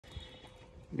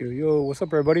Yo, what's up,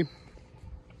 everybody?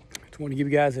 Just want to give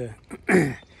you guys a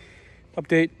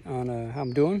update on how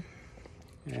I'm doing,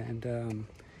 and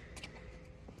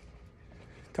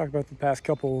talk about the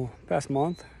past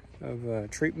month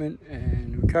of treatment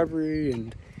and recovery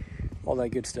and all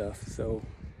that good stuff. So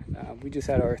we just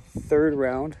had our third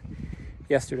round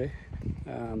yesterday,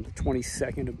 the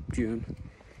 22nd of June,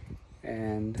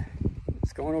 and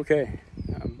it's going okay.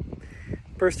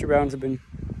 First two rounds have been,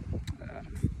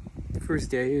 the first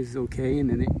day is okay, and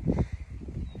then it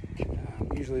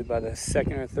usually by the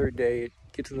second or third day it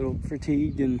gets a little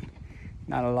fatigued and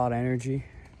not a lot of energy.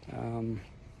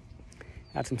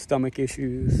 Had some stomach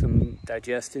issues, some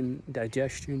digestion,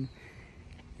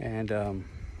 and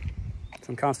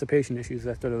some constipation issues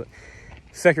after the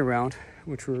second round,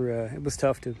 which were it was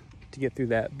tough to get through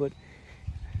that, but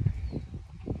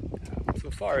so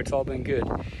far it's all been good.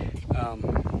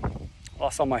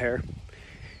 Lost all my hair,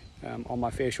 all my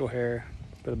facial hair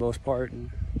for the most part, and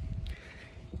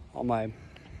all my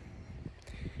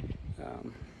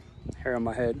hair on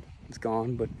my head is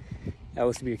gone, but that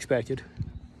was to be expected.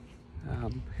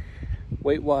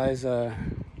 Weight wise,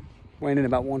 weighing in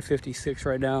about 156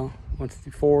 right now,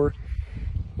 154,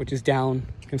 which is down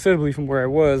considerably from where I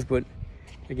was, but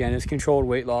again, it's controlled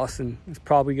weight loss, and it's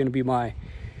probably going to be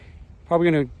probably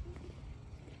going to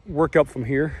work up from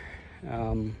here.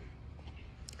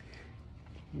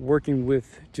 Working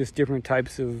with just different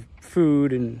types of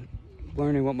food and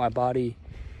learning what my body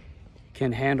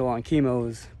can handle on chemo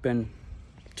has been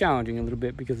challenging a little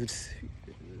bit, because it's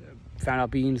found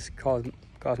out beans caused me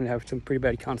to have some pretty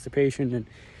bad constipation, and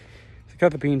to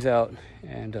cut the beans out,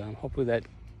 and hopefully that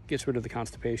gets rid of the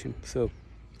constipation. So,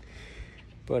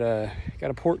 but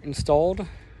got a port installed.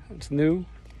 It's new.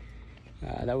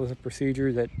 That was a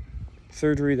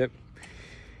surgery that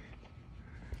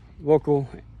local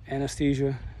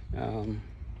anesthesia,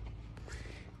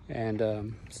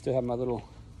 and still have my little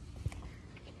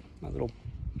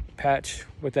patch.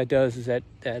 What that does is that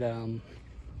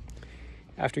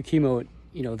after chemo,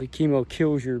 the chemo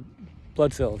kills your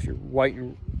blood cells, your white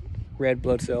and red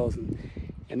blood cells,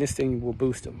 and this thing will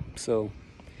boost them. So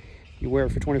you wear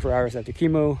it for 24 hours after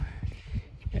chemo,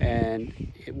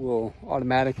 and it will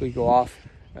automatically go off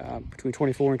between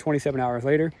 24 and 27 hours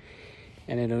later,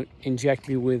 and it'll inject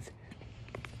me with,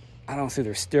 I don't say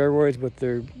they're steroids, but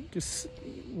they're just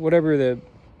whatever the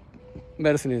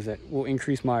medicine is that will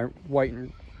increase my white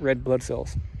and red blood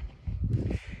cells.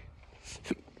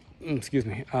 Excuse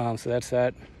me. So that's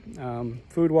that.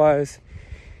 Food wise,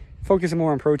 focusing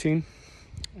more on protein.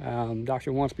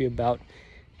 Doctor wants me about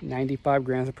 95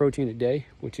 grams of protein a day,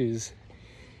 which is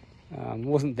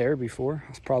wasn't there before. I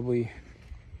was probably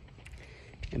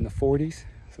in the 40s,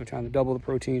 so trying to double the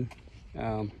protein.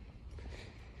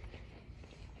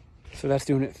 So that's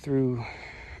doing it through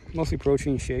mostly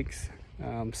protein shakes.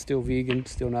 Still vegan,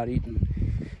 still not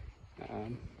eating.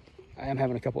 I am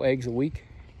having a couple eggs a week,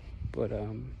 but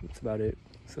that's about it.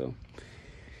 So,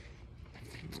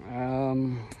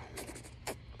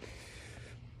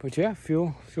 but yeah,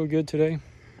 feel good today.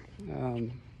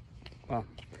 Well,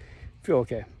 feel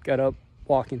okay. Got up,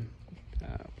 walking,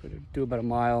 do about a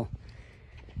mile,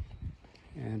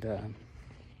 and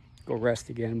go rest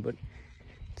again. But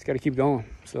just got to keep going.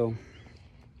 So,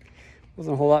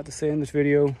 wasn't a whole lot to say in this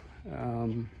video.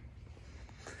 I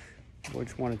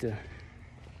just wanted to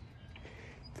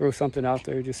throw something out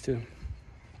there just to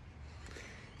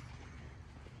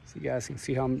so you guys can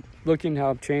see how I'm looking, how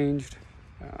I've changed.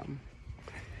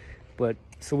 But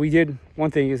so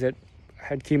one thing is that I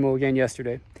had chemo again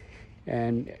yesterday,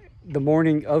 and the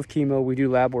morning of chemo we do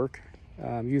lab work,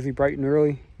 usually bright and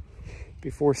early,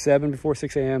 before 6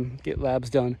 a.m. get labs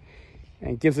done,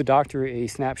 and gives the doctor a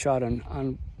snapshot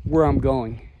on where I'm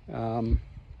going.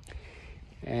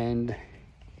 And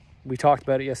we talked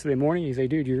about it yesterday morning. He said,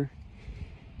 dude, you're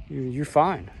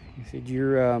fine. He said,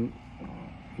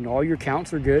 all your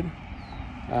counts are good.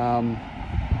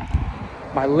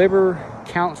 My liver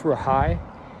counts were high,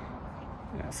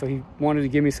 so he wanted to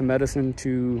give me some medicine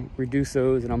to reduce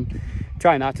those, and I'm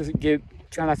trying not to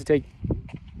take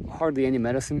hardly any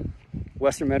medicine,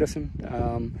 Western medicine.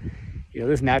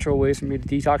 There's natural ways for me to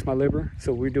detox my liver,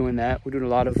 so we're doing that. We're doing a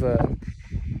lot of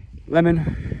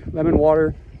lemon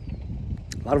water,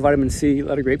 a lot of vitamin C, a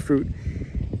lot of grapefruit,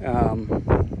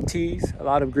 teas, a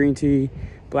lot of green tea,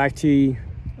 black tea,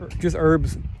 just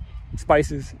herbs,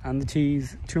 spices on the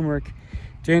teas, turmeric,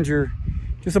 ginger,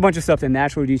 just a bunch of stuff that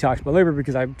naturally detox my liver,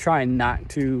 because I'm trying not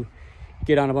to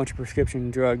get on a bunch of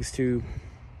prescription drugs to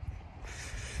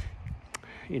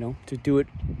do it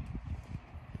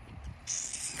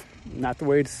not the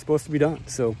way it's supposed to be done.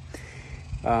 So,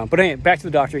 but anyway, back to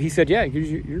the doctor. He said, yeah,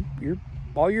 you're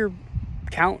all your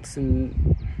counts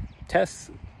and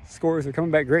test scores are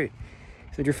coming back great.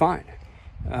 He said, you're fine.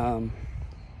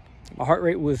 My heart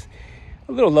rate was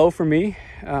a little low for me.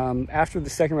 After the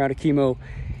second round of chemo,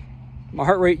 my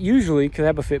heart rate usually, because I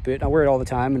have a Fitbit, I wear it all the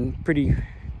time and pretty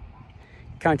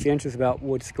conscientious about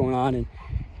what's going on. And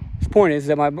the point is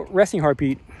that my resting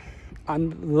heartbeat on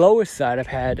the lowest side I've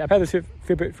had this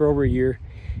Fitbit for over a year,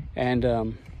 and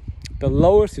the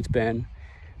lowest it's been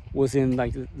was in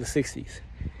like the 60s,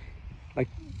 like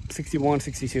 61,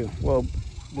 62. Well,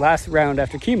 last round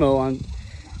after chemo,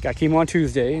 got chemo on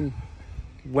Tuesday and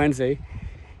Wednesday.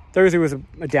 Thursday was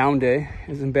a down day.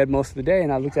 I was in bed most of the day,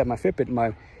 and I looked at my Fitbit, and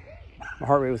my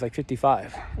heart rate was like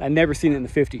 55. I'd never seen it in the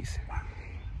 50s,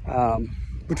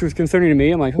 which was concerning to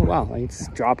me. I'm like, oh wow, like it's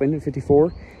dropping to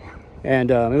 54,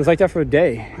 and it was like that for a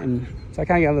day, and so I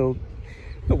kind of got a little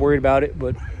worried about it.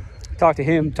 But I talked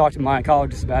to my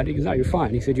oncologist about it. He goes, no, you're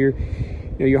fine. He said, you're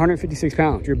 156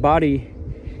 pounds. Your body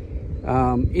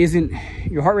isn't,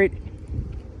 your heart rate,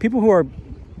 people who are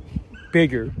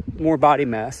bigger, more body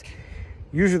mass,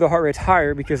 usually the heart rate's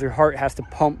higher because their heart has to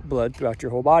pump blood throughout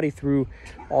your whole body through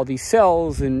all these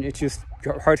cells, and it's just,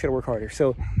 your heart's got to work harder.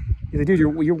 So he's like, dude, you're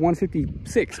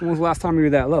 156. When was the last time you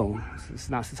were that low? It's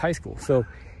not since high school. So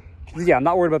yeah, I'm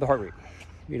not worried about the heart rate.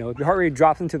 You know, if your heart rate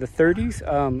drops into the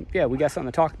 30s, yeah, we got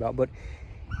something to talk about. But,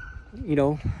 you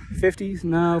know, 50s,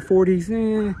 no, 40s,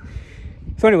 eh.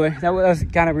 So anyway, that was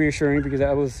kind of reassuring because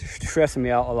that was stressing me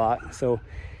out a lot. So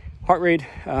heart rate,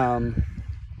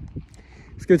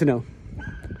 it's good to know.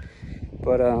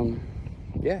 But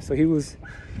yeah, so he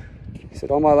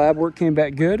said all my lab work came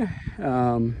back good.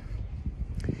 You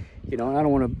know, and I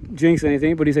don't want to jinx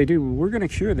anything, but he said, dude, we're going to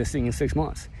cure this thing in 6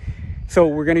 months. So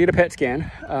we're going to get a PET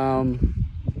scan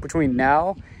between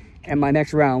now and my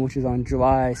next round, which is on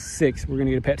July 6th. We're going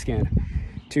to get a PET scan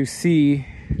to see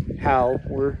how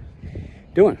we're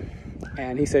doing.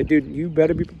 And he said, dude, you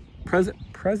better be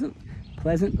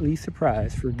pleasantly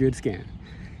surprised for a good scan.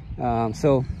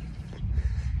 So,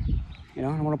 you know,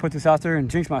 I don't want to put this out there and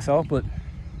jinx myself, but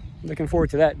looking forward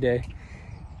to that day.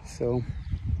 So,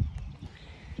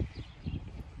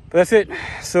 but that's it.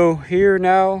 So here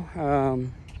now,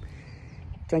 trying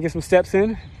to get some steps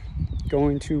in,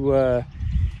 going to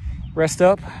rest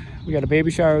up. We got a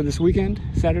baby shower this weekend,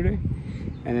 Saturday,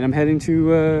 and then I'm heading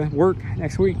to work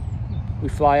next week. We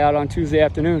fly out on Tuesday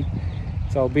afternoon,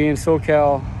 so I'll be in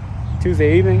SoCal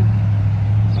Tuesday evening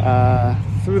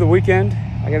through the weekend.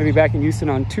 I got to be back in Houston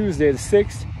on Tuesday the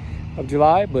 6th of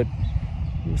July, but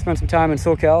we'll spend some time in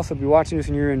SoCal. So if you're watching this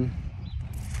and you're in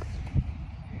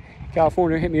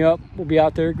California, hit me up. We'll be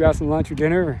out there, grab some lunch or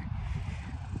dinner, or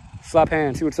slap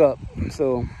hands, see what's up.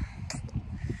 So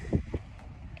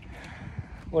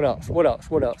what else?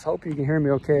 Hope you can hear me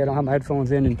okay. I don't have my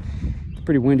headphones in, and it's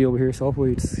pretty windy over here, so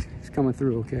hopefully it's coming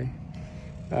through okay.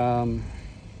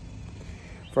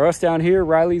 For us down here,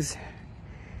 Riley's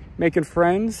making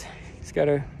friends. He's got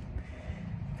a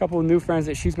couple of new friends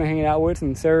that she's been hanging out with,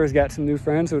 and Sarah's got some new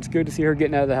friends, so it's good to see her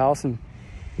getting out of the house and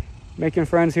making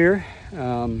friends here.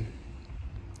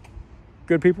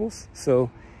 Good peoples,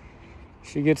 so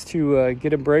she gets to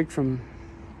get a break from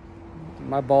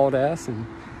my bald ass, and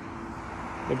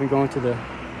they've been going to the,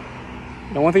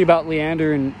 you know, one thing about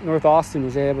Leander and North Austin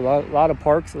is they have a lot of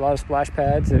parks, a lot of splash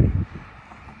pads that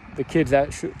the kids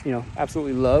you know,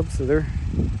 absolutely love. So they're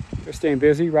staying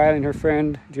busy. Riley and her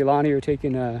friend Jelani are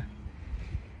taking a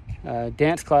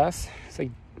dance class. It's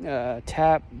like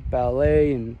tap,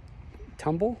 ballet, and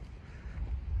tumble,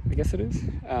 I guess it is.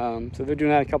 So they're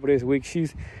doing that a couple days a week.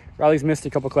 Riley's missed a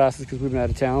couple classes because we've been out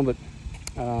of town, but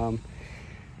so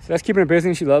that's keeping her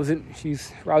busy. She loves it.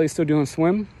 Riley's still doing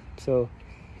swim, so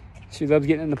she loves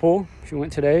getting in the pool. She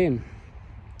went today, and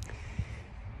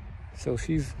so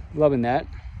she's loving that.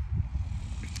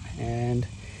 And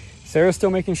Sarah's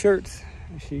still making shirts.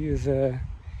 She is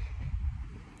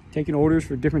taking orders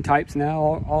for different types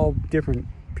now. All different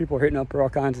people are hitting up for all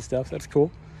kinds of stuff. So that's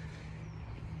cool.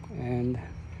 And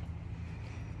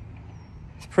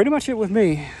that's pretty much it with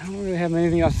me. I don't really have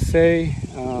anything else to say.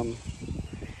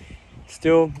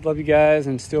 Still love you guys,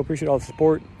 and still appreciate all the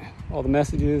support, all the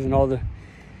messages, and all the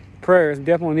prayers.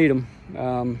 Definitely need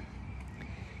them.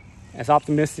 As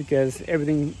optimistic as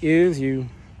everything is, you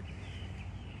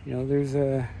know, there's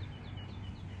a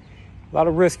lot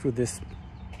of risk with this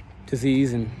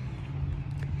disease, and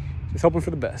just hoping for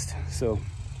the best. So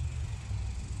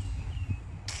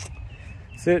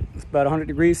that's it. It's about 100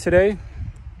 degrees today.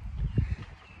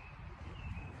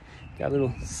 Got a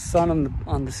little sun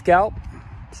on the scalp,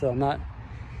 so I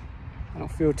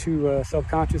don't feel too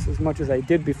self-conscious as much as I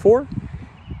did before.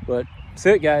 But that's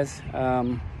it, guys. Now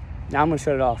I'm gonna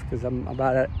shut it off because I'm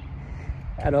about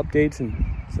add updates. And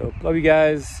so love you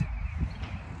guys.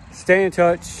 Stay in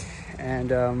touch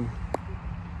and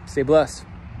stay blessed.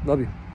 Love you.